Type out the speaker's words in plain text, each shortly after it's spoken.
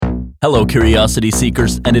Hello, curiosity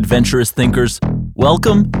seekers and adventurous thinkers.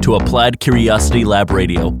 Welcome to Applied Curiosity Lab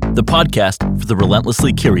Radio, the podcast for the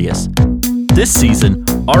relentlessly curious. This season,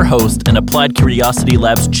 our host and Applied Curiosity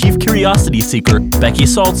Lab's chief curiosity seeker, Becky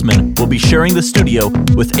Saltzman, will be sharing the studio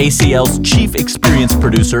with ACL's chief experience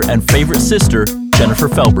producer and favorite sister, Jennifer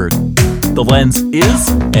Felberg. The lens is,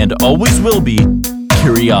 and always will be,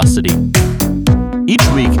 curiosity. Each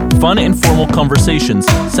week, fun, informal conversations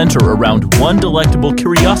center around one delectable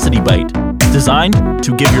curiosity bite, designed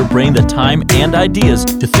to give your brain the time and ideas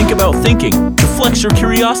to think about thinking, to flex your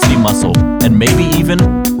curiosity muscle, and maybe even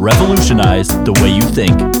revolutionize the way you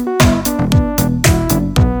think.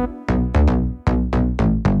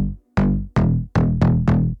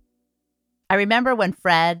 I remember when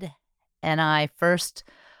Fred and I first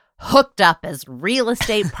hooked up as real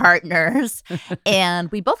estate partners,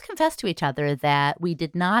 and we both confessed to each other that we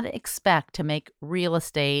did not expect to make real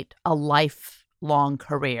estate a lifelong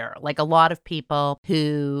career. Like a lot of people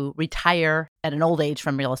who retire at an old age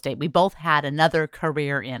from real estate, we both had another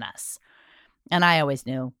career in us. And I always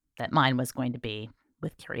knew that mine was going to be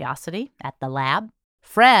with curiosity at the lab.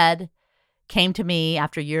 Fred came to me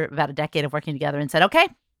after about a decade of working together and said, okay,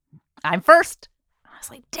 I'm first. I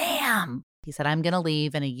was like, damn. He said, I'm going to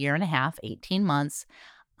leave in a year and a half, 18 months.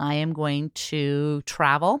 I am going to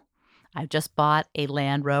travel. I've just bought a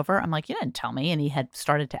Land Rover. I'm like, you didn't tell me. And he had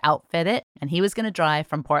started to outfit it. And he was going to drive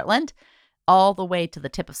from Portland all the way to the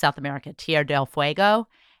tip of South America, Tierra del Fuego,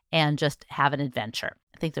 and just have an adventure.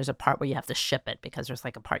 I think there's a part where you have to ship it because there's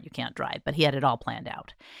like a part you can't drive. But he had it all planned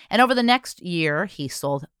out. And over the next year, he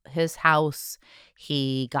sold his house.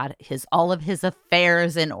 He got all of his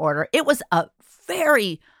affairs in order. It was a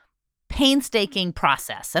very painstaking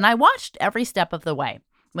process. And I watched every step of the way.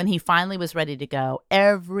 When he finally was ready to go,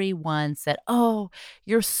 everyone said, oh,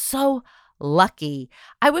 you're so lucky.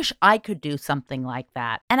 I wish I could do something like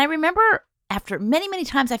that. And I remember after many, many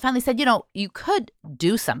times, I finally said, you could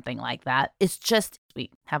do something like that. It's just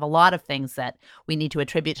we have a lot of things that we need to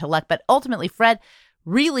attribute to luck. But ultimately, Fred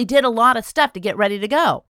really did a lot of stuff to get ready to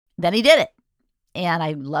go. Then he did it. And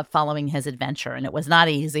I love following his adventure. And it was not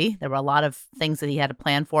easy. There were a lot of things that he had to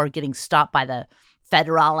plan for, getting stopped by the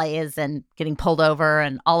federales and getting pulled over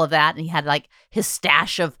and all of that. And he had like his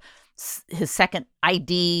stash of his second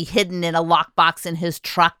ID hidden in a lockbox in his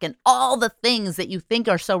truck and all the things that you think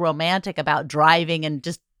are so romantic about driving and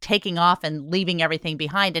just taking off and leaving everything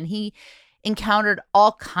behind. And he encountered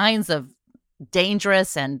all kinds of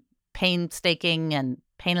dangerous and painstaking and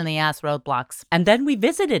pain in the ass roadblocks. And then we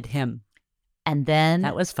visited him. And then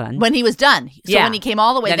that was fun. When he was done. So when he came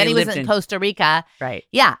all the way, then he was in Costa Rica. Right.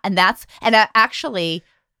 Yeah. And actually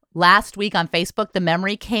last week on Facebook, the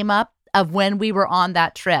memory came up of when we were on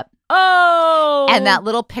that trip. Oh. And that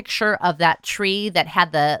little picture of that tree that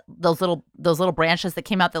had those little branches that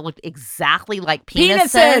came out that looked exactly like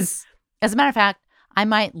penises. As a matter of fact, I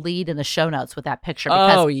might lead in the show notes with that picture.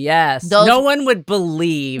 Because oh, yes. No one would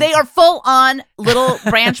believe. They are full on little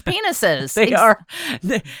branch penises. They are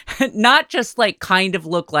not just like kind of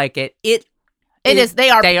look like it. It is. They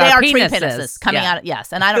are tree penises. penises coming out.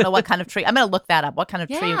 Yes. And I don't know what kind of tree. I'm going to look that up. What kind of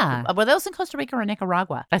tree? Were those in Costa Rica or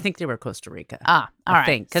Nicaragua? I think they were Costa Rica. All right. I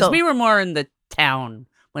think. Because we were more in the town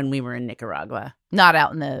when we were in Nicaragua. Not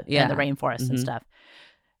out in the rainforest and stuff.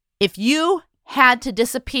 If you had to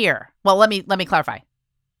disappear. Well, let me clarify.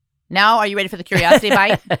 Now, are you ready for the curiosity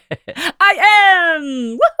bite? I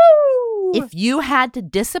am. Woohoo! If you had to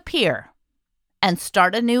disappear and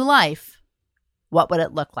start a new life, what would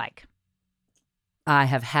it look like? I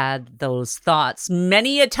have had those thoughts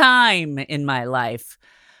many a time in my life.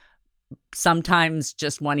 Sometimes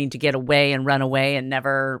just wanting to get away and run away and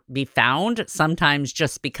never be found. Sometimes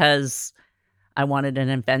just because I wanted an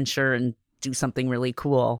adventure and do something really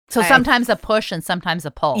cool. So sometimes a push and sometimes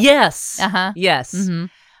a pull. Yes. Uh-huh. Yes. Mm-hmm.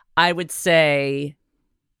 I would say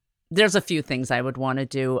there's a few things I would want to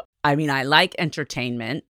do. I mean, I like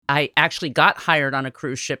entertainment. I actually got hired on a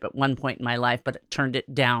cruise ship at one point in my life, but turned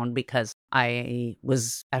it down because I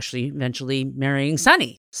was actually eventually marrying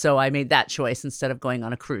Sonny. So I made that choice instead of going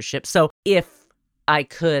on a cruise ship. So if I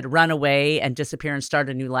could run away and disappear and start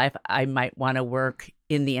a new life, I might want to work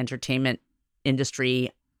in the entertainment industry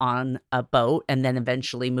on a boat and then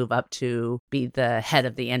eventually move up to be the head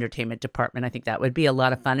of the entertainment department. I think that would be a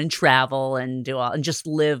lot of fun, and travel and and just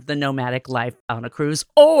live the nomadic life on a cruise.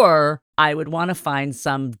 Or I would want to find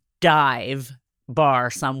some dive bar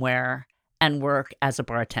somewhere and work as a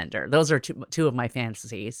bartender. Those are two of my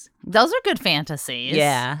fantasies. Those are good fantasies.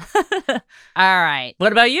 Yeah. All right.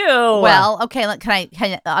 What about you? Well, okay. I'm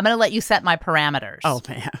going to let you set my parameters. Oh,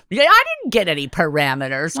 man. Yeah, I didn't get any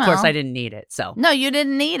parameters. Of course, I didn't need it. So no, you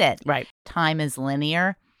didn't need it. Right. Time is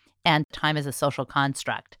linear. and time is a social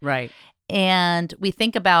construct. Right. And we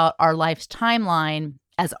think about our life's timeline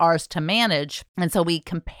as ours to manage. And so we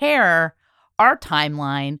compare our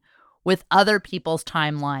timeline with other people's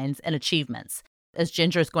timelines and achievements. As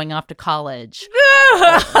Ginger's going off to college,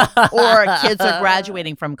 or kids are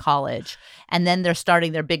graduating from college, and then they're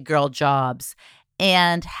starting their big girl jobs,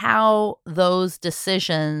 and how those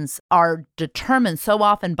decisions are determined so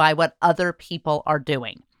often by what other people are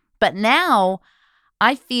doing. But now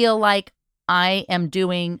I feel like I am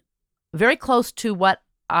doing very close to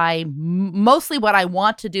mostly what I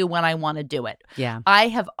want to do when I want to do it. Yeah. I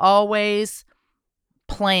have always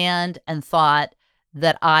planned and thought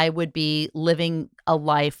that I would be living a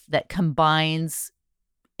life that combines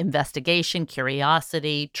investigation,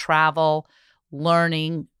 curiosity, travel,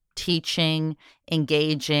 learning, teaching,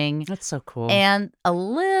 engaging. That's so cool. And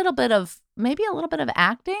maybe a little bit of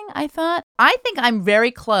acting, I thought. I think I'm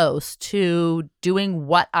very close to doing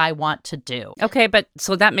what I want to do. Okay, but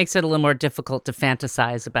so that makes it a little more difficult to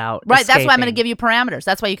fantasize about. Right, escaping. that's why I'm going to give you parameters.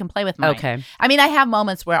 That's why you can play with mine. Okay. I mean, I have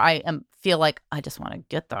moments where I feel like I just want to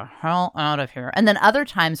get the hell out of here. And then other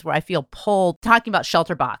times where I feel pulled, talking about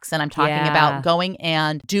Shelter Box, and I'm talking about going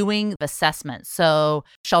and doing assessments. So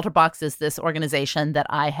Shelter Box is this organization that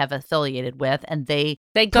I have affiliated with, and they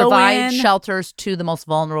provide shelters to the most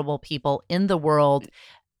vulnerable people in the world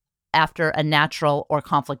after a natural or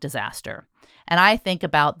conflict disaster. And I think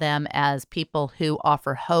about them as people who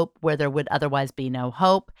offer hope where there would otherwise be no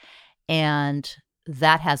hope. And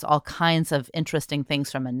that has all kinds of interesting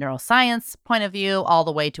things from a neuroscience point of view all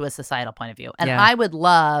the way to a societal point of view. And I would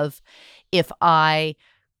love if I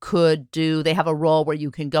could they have a role where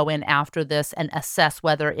you can go in after this and assess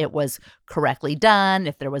whether it was correctly done,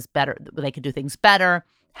 if there was they could do things better,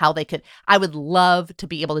 I would love to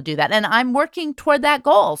be able to do that. And I'm working toward that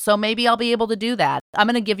goal. So maybe I'll be able to do that. I'm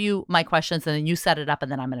going to give you my questions and then you set it up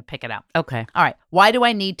and then I'm going to pick it out. Okay. All right. Why do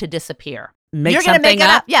I need to disappear? You're going to make it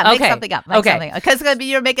up? Yeah, okay. Make something up. Because it's going to be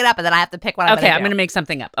you're making it up and then I have to pick what I'm going to do. Okay, I'm going to make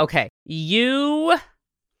something up. Okay. You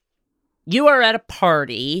are at a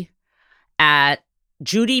party at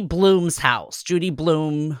Judy Bloom's house. Judy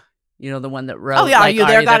Bloom, the one that wrote. Oh, yeah. Are you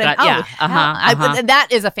there? Yeah. That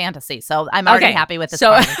is a fantasy. So I'm already happy with this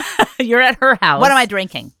party. You're at her house. What am I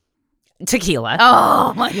drinking? Tequila.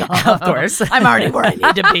 Oh, my God. Of course. I'm already where I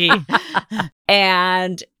need to be.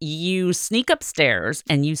 And you sneak upstairs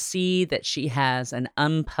and you see that she has an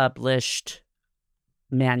unpublished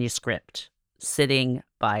manuscript sitting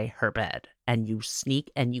by her bed. And you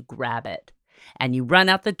sneak and you grab it. And you run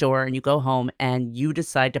out the door and you go home and you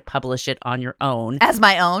decide to publish it on your own. As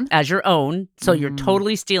my own? As your own. So you're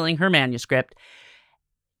totally stealing her manuscript.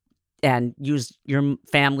 And use your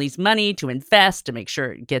family's money to invest, to make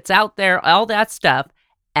sure it gets out there, all that stuff.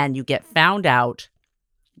 And you get found out,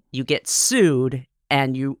 you get sued,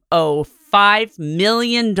 and you owe $5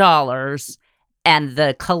 million. And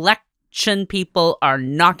the collection people are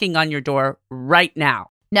knocking on your door right now.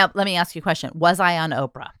 Now, let me ask you a question. Was I on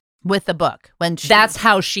Oprah with the book? That's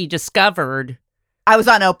how she discovered... I was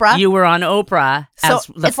on Oprah. You were on Oprah as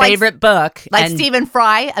the favorite book. Like Stephen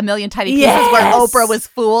Fry, A Million Tiny Pieces, where Oprah was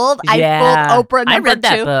fooled. I fooled Oprah number 2. I read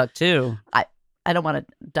that book, too. I don't want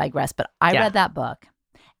to digress, but I read that book.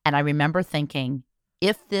 And I remember thinking,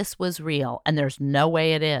 if this was real, and there's no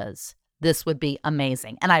way it is, this would be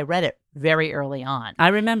amazing. And I read it very early on. I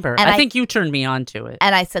remember. And I think you turned me on to it.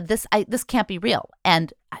 And I said, this can't be real.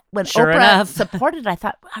 And when sure Oprah enough. supported it, I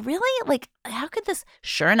thought, really? Like, how could this?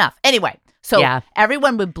 Sure enough. Anyway. So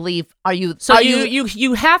everyone would believe, you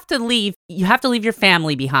have to leave. You have to leave your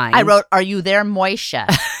family behind. I wrote, are you there, Moisha?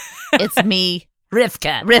 It's me,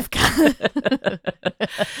 Rivka.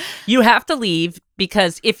 You have to leave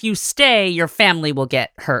because if you stay, your family will get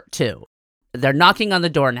hurt too. They're knocking on the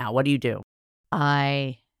door now. What do you do? Do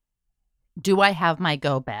I have my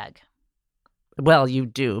go bag? Well, you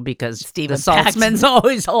do because Steven the Saltzmans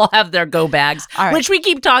always all have their go bags, which we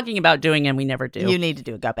keep talking about doing and we never do. You need to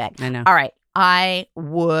do a go bag. I know. All right. I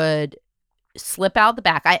would slip out the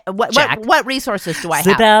back. What resources do I have?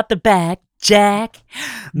 Slip out the back, Jack.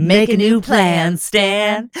 Make a new plan,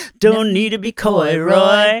 Stan. Don't need to be coy,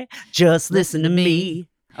 Roy. Just listen to me.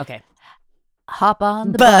 Okay. Hop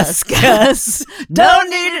on the bus, Gus. Don't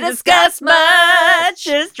need to discuss much.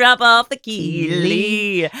 Just drop off the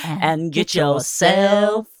key and get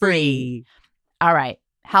yourself free. All right.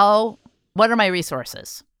 What are my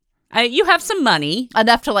resources? You have some money.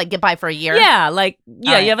 Enough to like get by for a year. Yeah, right.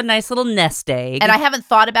 You have a nice little nest egg. And I haven't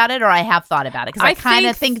thought about it, or I have thought about it because I kind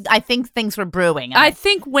of think things were brewing. I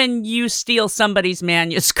think when you steal somebody's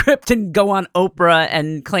manuscript and go on Oprah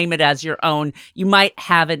and claim it as your own, you might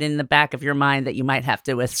have it in the back of your mind that you might have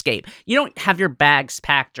to escape. You don't have your bags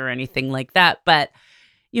packed or anything like that, but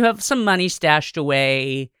you have some money stashed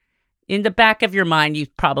away. In the back of your mind, you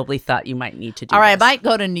probably thought you might need to do All right, this. I might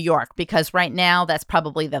go to New York because right now that's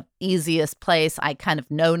probably the easiest place. I kind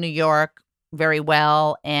of know New York very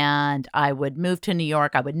well, and I would move to New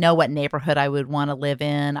York. I would know what neighborhood I would want to live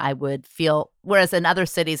in. I would feel, whereas in other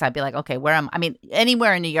cities, I'd be like, okay,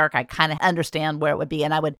 anywhere in New York, I kind of understand where it would be,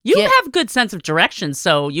 and I would. You have good sense of direction,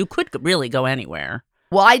 so you could really go anywhere.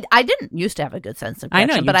 Well, I didn't used to have a good sense of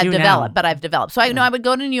direction, I know, but I've developed. Now. So I know I would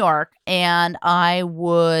go to New York, and I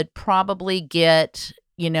would probably get,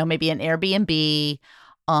 maybe an Airbnb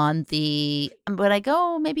on would I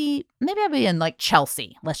go maybe I'd be in like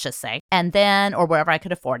Chelsea, let's just say, and then, or wherever I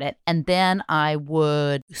could afford it. And then I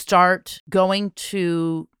would start going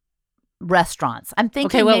to restaurants. I'm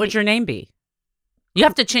thinking, okay, what would your name be? You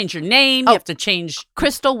have to change your name. You have to change.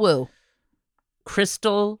 Crystal Wu.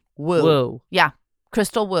 Crystal Wu. Wu. Yeah.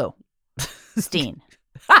 Crystal Wu. Steen.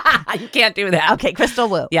 You can't do that. Okay, Crystal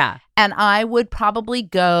Wu. Yeah. And I would probably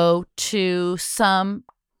go to some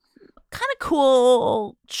kind of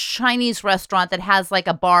cool Chinese restaurant that has like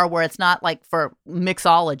a bar where it's not like for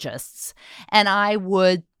mixologists. And I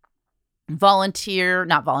would not volunteer,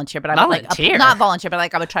 but I would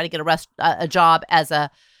try to get a job as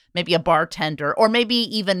maybe a bartender, or maybe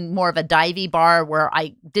even more of a divey bar where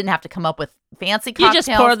I didn't have to come up with fancy cocktails.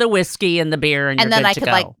 You just pour the whiskey and the beer and you're then good I to could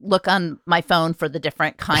go. like look on my phone for the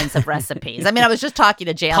different kinds of recipes. I mean, I was just talking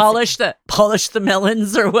to Jan. Polish the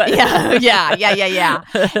melons or what? Yeah.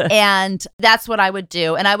 And that's what I would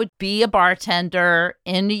do. And I would be a bartender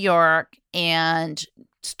in New York and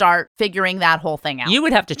start figuring that whole thing out. You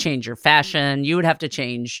would have to change your fashion. You would have to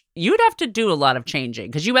do a lot of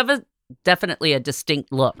changing because you have definitely a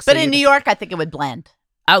distinct look. But in New York, I think it would blend.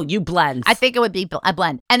 Oh, you blend. I think it would be a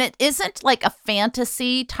blend. And it isn't like a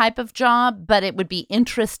fantasy type of job, but it would be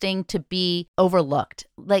interesting to be overlooked.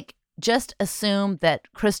 Like, just assume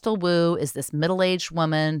that Crystal Wu is this middle-aged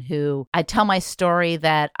woman who, I tell my story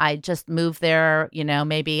that I just moved there,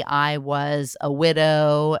 maybe I was a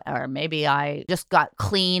widow, or maybe I just got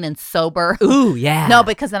clean and sober. Ooh, yeah. No,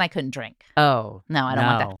 because then I couldn't drink. Oh. No, I don't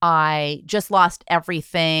want that. I just lost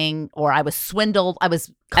everything, or I was swindled. I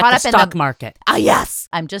was caught up in the stock market. Ah, yes.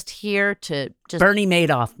 I'm just here to just Bernie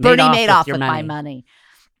Madoff. Bernie Madoff with your my money.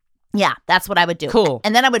 Yeah, that's what I would do. Cool.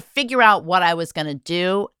 And then I would figure out what I was going to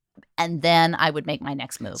do, and then I would make my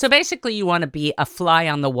next move. So basically you want to be a fly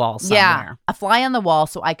on the wall somewhere. Yeah, a fly on the wall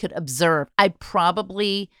so I could observe. I'd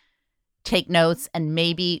probably take notes and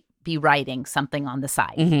maybe be writing something on the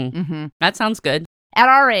side. Mm-hmm. Mm-hmm. That sounds good. At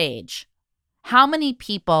our age, how many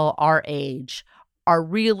people our age are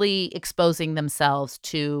really exposing themselves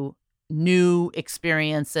to new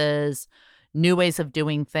experiences, new ways of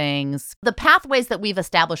doing things? The pathways that we've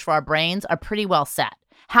established for our brains are pretty well set.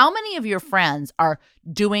 How many of your friends are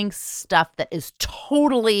doing stuff that is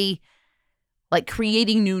totally like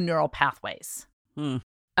creating new neural pathways?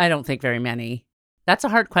 I don't think very many. That's a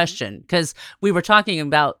hard question because we were talking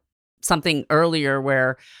about something earlier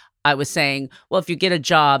where I was saying, well, if you get a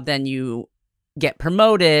job, then you get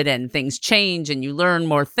promoted and things change and you learn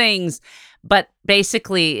more things. But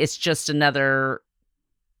basically, it's just another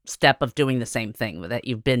step of doing the same thing that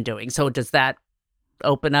you've been doing. So does that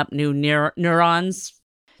open up new neurons?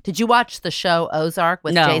 Did you watch the show Ozark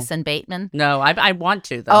with Jason Bateman? No, I want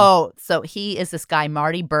to, though. Oh, so he is this guy,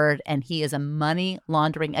 Marty Bird, and he is a money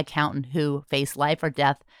laundering accountant who faced life or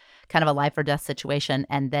death, kind of a life or death situation.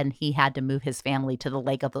 And then he had to move his family to the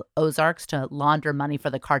Lake of the Ozarks to launder money for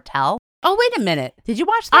the cartel. Oh, wait a minute. Did you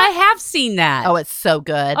watch that? I have seen that. Oh, it's so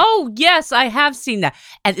good. Oh, yes, I have seen that.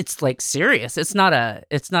 And it's like serious. It's not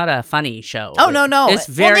a funny show. Oh, no. It's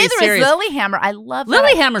very neither serious. is Lilyhammer. I love that.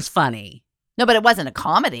 Lilyhammer's funny. No, but it wasn't a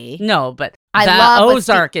comedy. No, but I love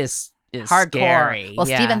Ozark is hardcore. Scary. Well,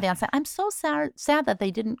 yeah. Stephen Van Sant, I'm so sad that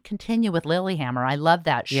they didn't continue with Lilyhammer. I love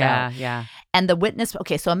that show. Yeah. And the witness,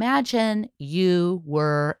 okay, so imagine you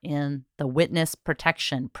were in the witness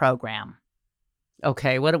protection program.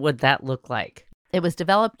 Okay, what would that look like? It was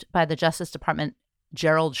developed by the Justice Department,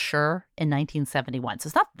 Gerald Schur, in 1971. So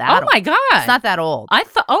it's not that old. My God. It's not that old.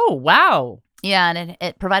 Oh, wow. Yeah, and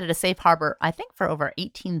it provided a safe harbor, I think, for over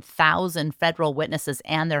 18,000 federal witnesses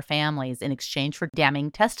and their families in exchange for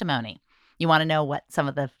damning testimony. You want to know what some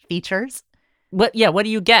of the features? What do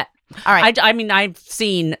you get? All right. I mean, I've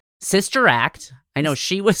seen Sister Act. I know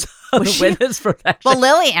she was on the witness protection. Well,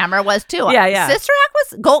 Lily Amber was too. Yeah. Sister Act was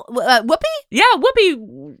Whoopi? Yeah,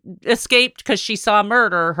 Whoopi escaped because she saw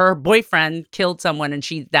murder. Her boyfriend killed someone, and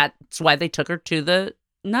that's why they took her to the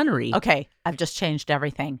nunnery. Okay, I've just changed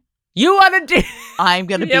everything. You want to do... I'm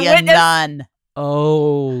going to be a a nun.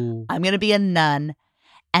 Oh. I'm going to be a nun,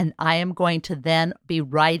 and I am going to then be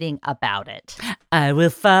writing about it. I will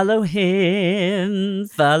follow him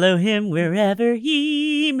wherever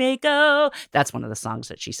he may go. That's one of the songs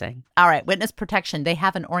that she sang. All right, witness protection. They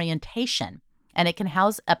have an orientation, and it can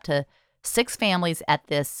house up to 6 families at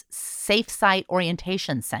this safe site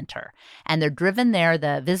orientation center. And they're driven there.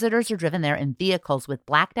 The visitors are driven there in vehicles with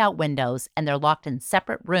blacked out windows, and they're locked in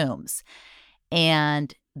separate rooms.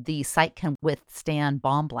 And the site can withstand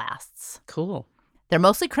bomb blasts. Cool. They're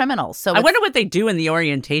mostly criminals. So I wonder what they do in the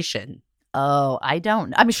orientation. Oh, I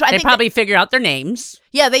don't know. I mean, sure, they probably figure out their names.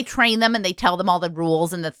 Yeah, they train them and they tell them all the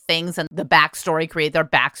rules and the things and the backstory, create their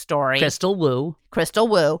backstory. Crystal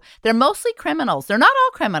Wu. They're mostly criminals. They're not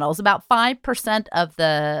all criminals. About 5% of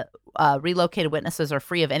the relocated witnesses are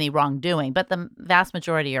free of any wrongdoing, but the vast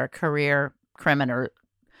majority are career criminals.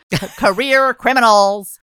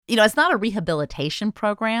 You know, it's not a rehabilitation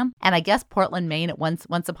program. And I guess Portland, Maine, at once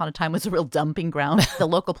upon a time was a real dumping ground. The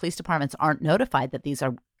local police departments aren't notified that these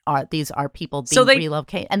are people being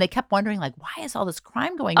relocated. And they kept wondering, like, why is all this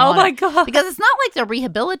crime going on? Oh, my God. Because it's not like they're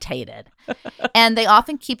rehabilitated. And they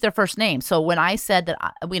often keep their first name. So when I said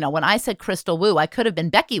when I said Crystal Wu, I could have been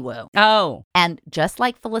Becky Wu. Oh. And just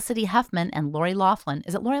like Felicity Huffman and Lori Loughlin,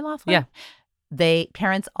 is it Lori Loughlin? Yeah.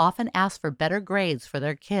 Parents often ask for better grades for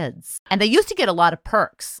their kids. And they used to get a lot of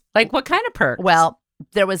perks. Like what kind of perks? Well,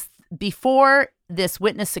 there was, before this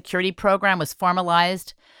witness security program was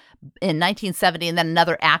formalized in 1970 and then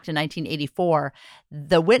another act in 1984,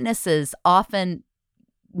 the witnesses often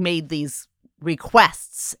made these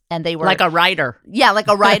requests, and they were like a writer. Yeah, like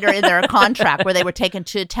a writer in their contract, where they were taken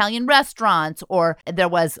to Italian restaurants. Or there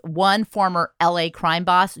was one former LA crime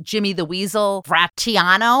boss, Jimmy the Weasel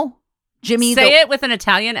Fratiano. Say it with an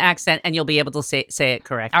Italian accent and you'll be able to say it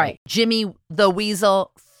correctly. All right. Jimmy the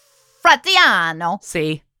Weasel Fratiano.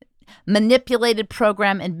 See? Manipulated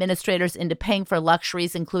program administrators into paying for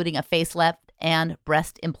luxuries, including a facelift and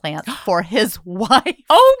breast implants for his wife.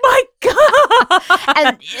 Oh, my God.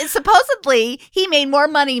 And supposedly he made more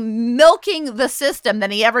money milking the system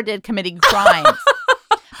than he ever did committing crimes.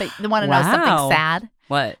 But you want to know something sad?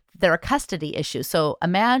 What? There are custody issues. So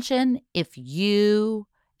imagine if you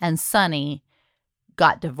and Sonny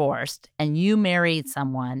got divorced and you married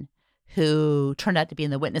someone who turned out to be in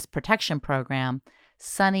the witness protection program.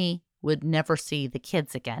 Sonny would never see the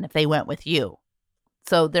kids again if they went with you.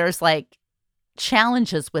 So there's like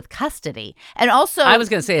challenges with custody. And also, I was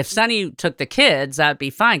going to say, if Sonny took the kids, that'd be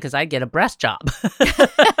fine because I'd get a breast job.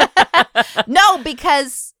 No,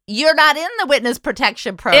 because you're not in the witness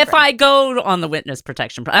protection program. If I go on the witness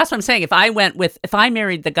protection program, that's what I'm saying. If I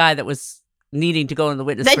married the guy that was needing to go in the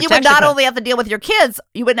witness protection then you would not only have to deal with your kids,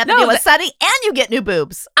 you wouldn't have to deal with Sonny, and you get new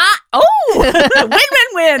boobs.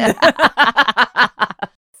 Win-win-win.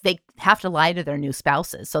 They have to lie to their new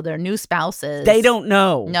spouses. So their new spouses, they don't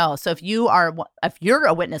know. No. So if you're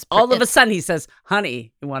a witness, all of a sudden he says,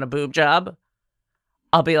 "Honey, you want a boob job?"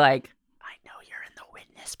 I'll be like, "I know you're in the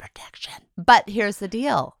witness protection." But here's the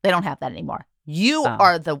deal: they don't have that anymore. You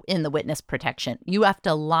are in the witness protection. You have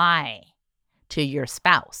to lie to your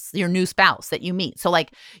spouse, your new spouse that you meet. So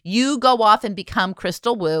like you go off and become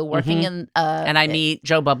Crystal Wu working in and I meet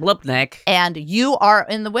Joe Blablubnik. And you are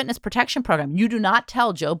in the witness protection program. You do not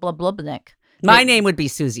tell Joe Blablubnik. My name would be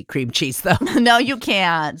Susie Cream Cheese, though. No, you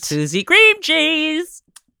can't. Susie Cream Cheese.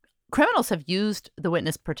 Criminals have used the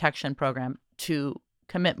witness protection program to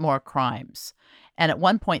commit more crimes. And at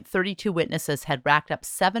one point, 32 witnesses had racked up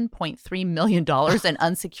 $7.3 million in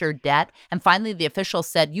unsecured debt. And finally, the officials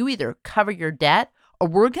said, you either cover your debt or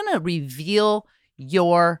we're going to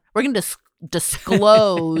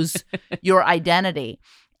disclose your identity.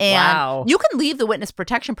 And you can leave the witness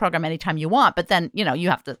protection program anytime you want, but then, you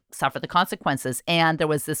have to suffer the consequences. And there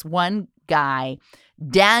was this one guy,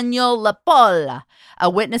 Daniel Lapolla,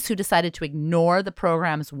 a witness who decided to ignore the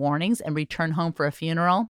program's warnings and return home for a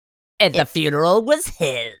funeral. And the funeral was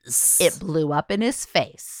his. It blew up in his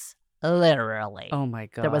face, literally. Oh, my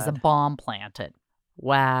God. There was a bomb planted.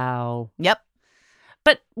 Wow. Yep.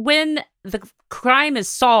 But when the crime is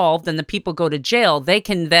solved and the people go to jail, they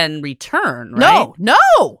can then return, right?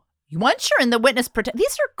 No. Once you're in the witness protection,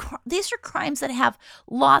 these are crimes that have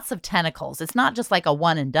lots of tentacles. It's not just like a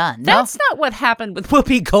one and done. That's not what happened with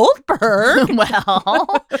Whoopi Goldberg.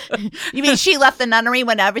 Well, you mean she left the nunnery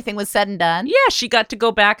when everything was said and done? Yeah, she got to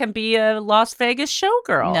go back and be a Las Vegas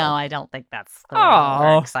showgirl. No, I don't think that's the way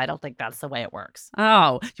it works. I don't think that's the way it works.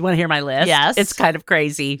 Oh, you want to hear my list? Yes. It's kind of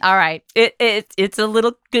crazy. All right. It's a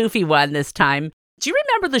little goofy one this time. Do you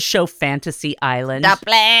remember the show Fantasy Island? The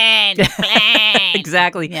plane.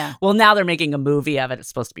 Exactly. Yeah. Well, now they're making a movie of it. It's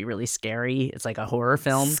supposed to be really scary. It's like a horror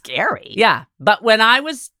film. Scary. Yeah. But when I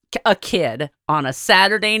was a kid on a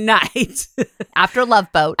Saturday night, After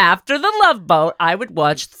Love Boat. after the Love Boat, I would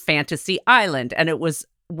watch Fantasy Island. And it was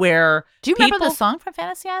where Do you remember the song from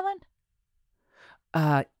Fantasy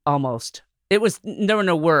Island? Almost. There were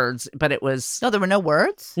no words, but it was. No, there were no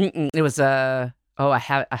words. It was I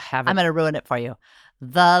have it. I'm going to ruin it for you.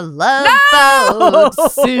 The Love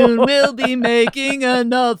Boat soon will be making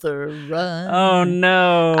another run. Oh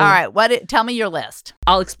no! All right, tell me your list.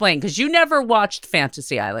 I'll explain because you never watched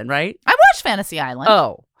Fantasy Island, right? I watched Fantasy Island.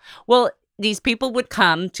 Oh, well, these people would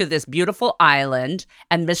come to this beautiful island,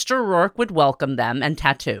 and Mr. Rourke would welcome them and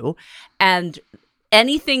tattoo, and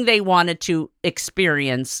anything they wanted to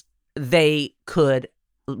experience, they could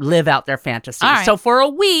live out their fantasy. All right. So for a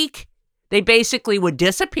week, they basically would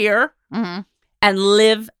disappear and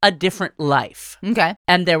live a different life. Okay.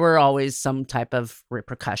 And there were always some type of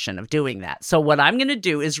repercussion of doing that. So what I'm going to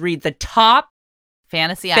do is read the top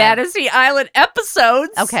Fantasy Island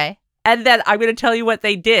episodes. Okay. And then I'm going to tell you what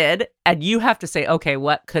they did. And you have to say, okay,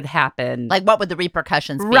 what could happen? Like, what would the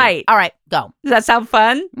repercussions be? Right. All right, go. Does that sound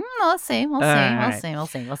fun? Let's see. We'll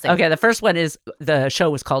see. Okay, the first one is, the show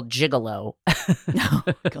was called Gigolo. Oh,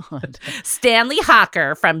 God. Stanley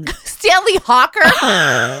Hawker from... Stanley Hawker?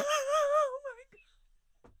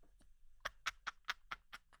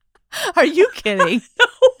 Are you kidding? No.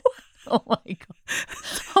 Oh, my God.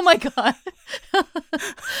 Oh, my God.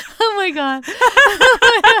 Oh, my God.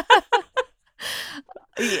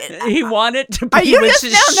 He wanted to Are be you with just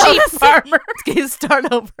his now sheep noticing? farmer. Can you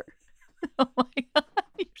start over? Oh, my God.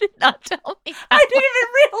 You did not tell me. I didn't even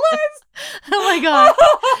realize. Oh, my God.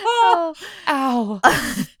 Ow.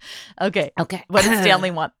 Okay. Okay. What did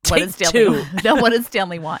Stanley want? What Take did Stanley two. want? No, what did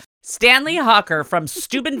Stanley want? Stanley Hawker from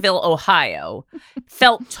Steubenville, Ohio,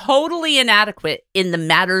 felt totally inadequate in the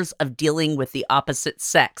matters of dealing with the opposite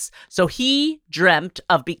sex. So he dreamt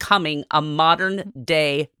of becoming a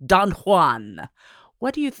modern-day Don Juan.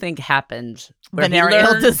 What do you think happened?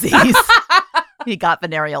 Venereal disease. He got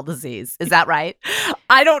venereal disease. Is that right?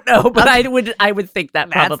 I don't know, but Okay. I would think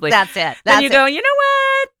that probably. That's it. Then you go, you know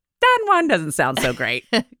what? Don Juan doesn't sound so great.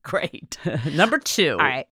 Great. Number 2. All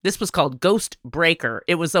right. This was called Ghost Breaker.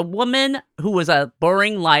 It was a woman who was a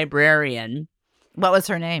boring librarian. What was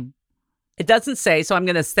her name? It doesn't say, so I'm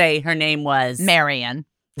going to say her name was... Marion.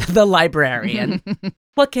 The librarian.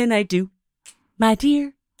 What can I do, my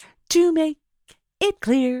dear, to make it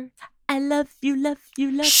clear? I love you, Madam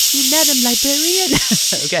Librarian.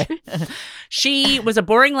 Okay. She was a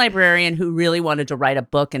boring librarian who really wanted to write a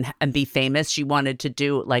book and be famous. She wanted to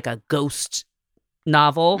do like a ghost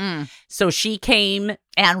novel. So she came...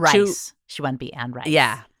 Anne Rice. She wanted to be Anne Rice.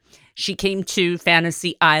 Yeah. She came to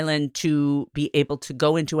Fantasy Island to be able to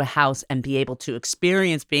go into a house and be able to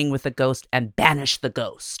experience being with a ghost and banish the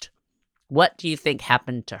ghost. What do you think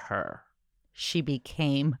happened to her? She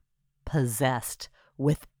became possessed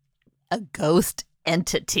with a ghost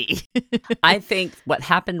entity. I think what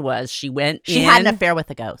happened was she went in. She had an affair with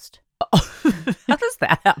a ghost. How does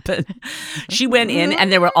that happen? She went in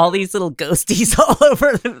and there were all these little ghosties all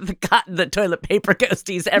over the toilet paper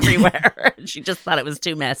ghosties everywhere. She just thought it was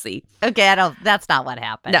too messy. Okay, that's not what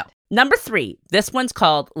happened. No. Number 3. This one's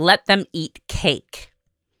called Let Them Eat Cake.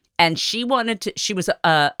 And she was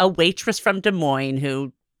a waitress from Des Moines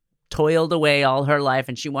who toiled away all her life,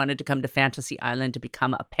 and she wanted to come to Fantasy Island to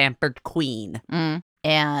become a pampered queen.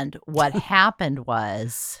 And what happened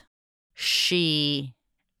was she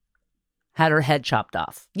had her head chopped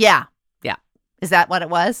off. Yeah. Yeah. Is that what it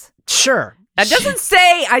was? Sure. It doesn't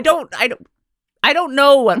say. I don't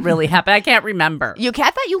know what really happened. I can't remember. I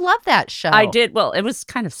thought you loved that show. I did. Well, it was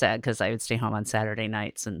kind of sad because I would stay home on Saturday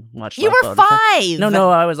nights and watch. You were 5. No,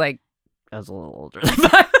 I was a little older than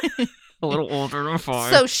 5. A little older than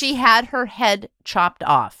 5. So she had her head chopped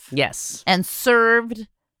off. Yes. And served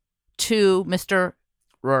to Mr.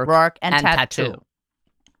 Rourke and Tattoo. Okay.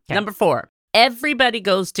 Number 4. Everybody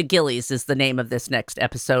Goes to Gillies is the name of this next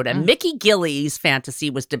episode. And Mickey Gillies'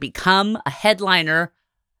 fantasy was to become a headliner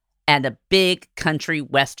and a big country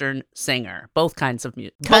western singer. Both kinds of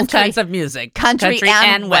music. Country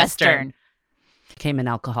and western. Became an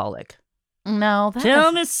alcoholic. No.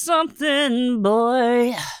 Tell me something,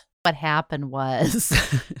 boy. What happened was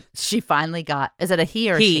she finally got, is it a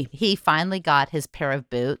he or He. she? He finally got his pair of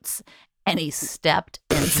boots and he stepped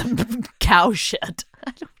in some cow shit.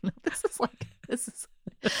 I don't know.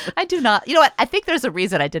 I do not, you know what? I think there's a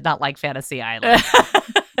reason I did not like Fantasy Island.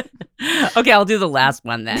 Okay, I'll do the last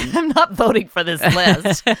one then. I'm not voting for this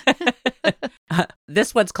list.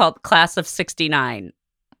 This one's called Class of 69.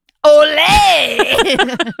 Ole!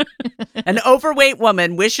 An overweight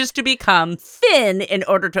woman wishes to become thin in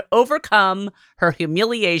order to overcome her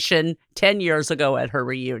humiliation 10 years ago at her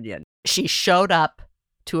reunion. She showed up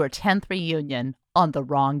to her 10th reunion on the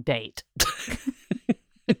wrong date.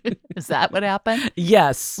 Is that what happened?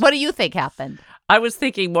 Yes. What do you think happened? I was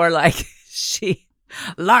thinking more like she...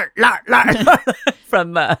 Lart,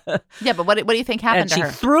 from... Yeah, but what do you think happened to her?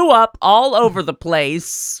 And she threw up all over the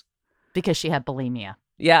place. Because she had bulimia.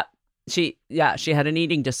 Yeah. She had an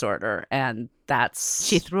eating disorder, and that's...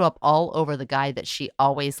 She threw up all over the guy that she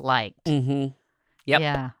always liked. Mm-hmm. Yep.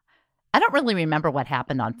 Yeah. I don't really remember what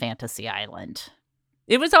happened on Fantasy Island.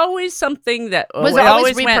 It was always something that Was it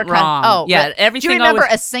always went wrong. Oh, yeah. Everything. Do you remember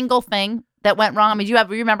always... a single thing that went wrong? I mean, do you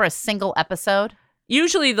remember a single episode?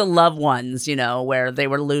 Usually the loved ones, where they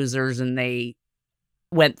were losers and they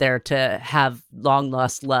went there to have long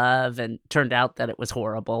lost love, and turned out that it was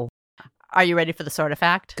horrible. Are you ready for the sort of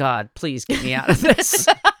fact? God, please get me out of this.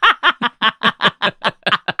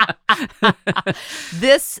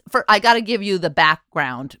 I got to give you the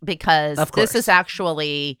background because this is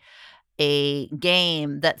actually a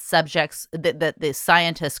game that the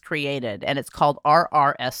scientists created, and it's called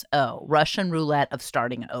RRSO, Russian Roulette of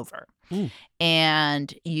Starting Over.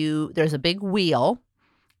 And there's a big wheel,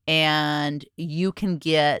 and you can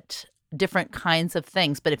get different kinds of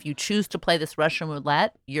things. But if you choose to play this Russian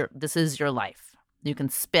roulette, this is your life. You can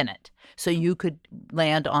spin it. So you could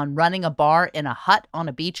land on running a bar in a hut on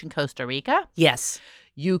a beach in Costa Rica. Yes.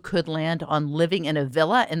 You could land on living in a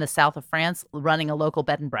villa in the south of France, running a local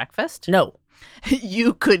bed and breakfast. No.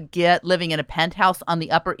 You could get living in a penthouse on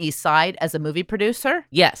the Upper East Side as a movie producer.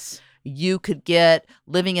 Yes. You could get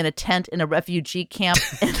living in a tent in a refugee camp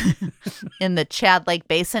in the Chad Lake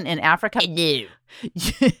Basin in Africa. No.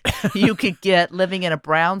 You could get living in a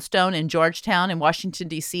brownstone in Georgetown in Washington,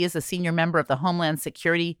 D.C. as a senior member of the Homeland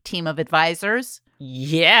Security team of advisors.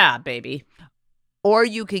 Yeah, baby. Or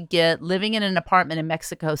you could get living in an apartment in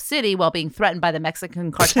Mexico City while being threatened by the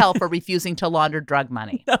Mexican cartel for refusing to launder drug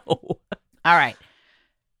money. No. All right.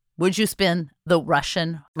 Would you spin the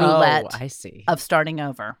Russian roulette of starting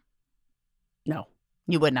over? No.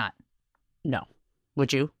 You would not? No.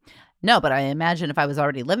 Would you? No, but I imagine if I was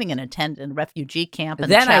already living in a tent in a refugee camp in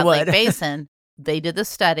then the Chad I would. Lake Basin, they did the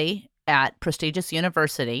study at prestigious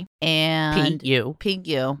university, and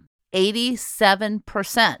PU,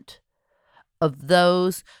 87% of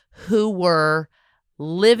those who were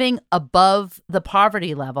living above the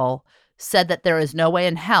poverty level said that there is no way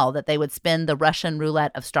in hell that they would spin the Russian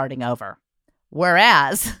roulette of starting over.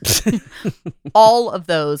 Whereas all of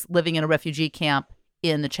those living in a refugee camp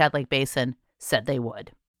in the Chad Lake Basin said they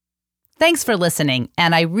would. Thanks for listening,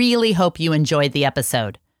 and I really hope you enjoyed the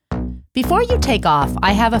episode. Before you take off,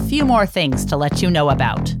 I have a few more things to let you know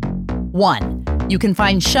about. 1, you can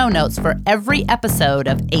find show notes for every episode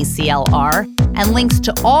of ACLR and links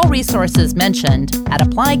to all resources mentioned at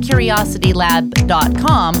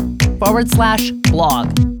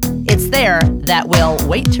appliedcuriositylab.com/blog. It's there that we'll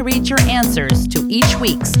wait to read your answers to each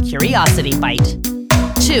week's Curiosity Bite.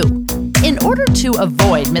 2, in order to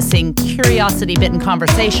avoid missing curiosity-bitten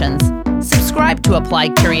conversations, subscribe to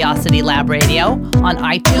Applied Curiosity Lab Radio on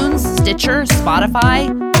iTunes, Stitcher, Spotify,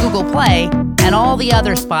 Google Play, and all the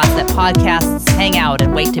other spots that podcasts hang out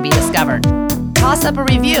and wait to be discovered. Toss up a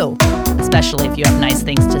review, especially if you have nice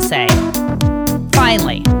things to say.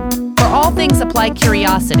 Finally, for all things Applied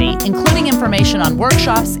Curiosity, including information on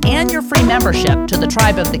workshops and your free membership to the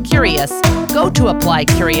Tribe of the Curious, go to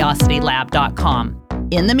appliedcuriositylab.com.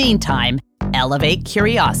 In the meantime, elevate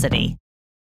curiosity.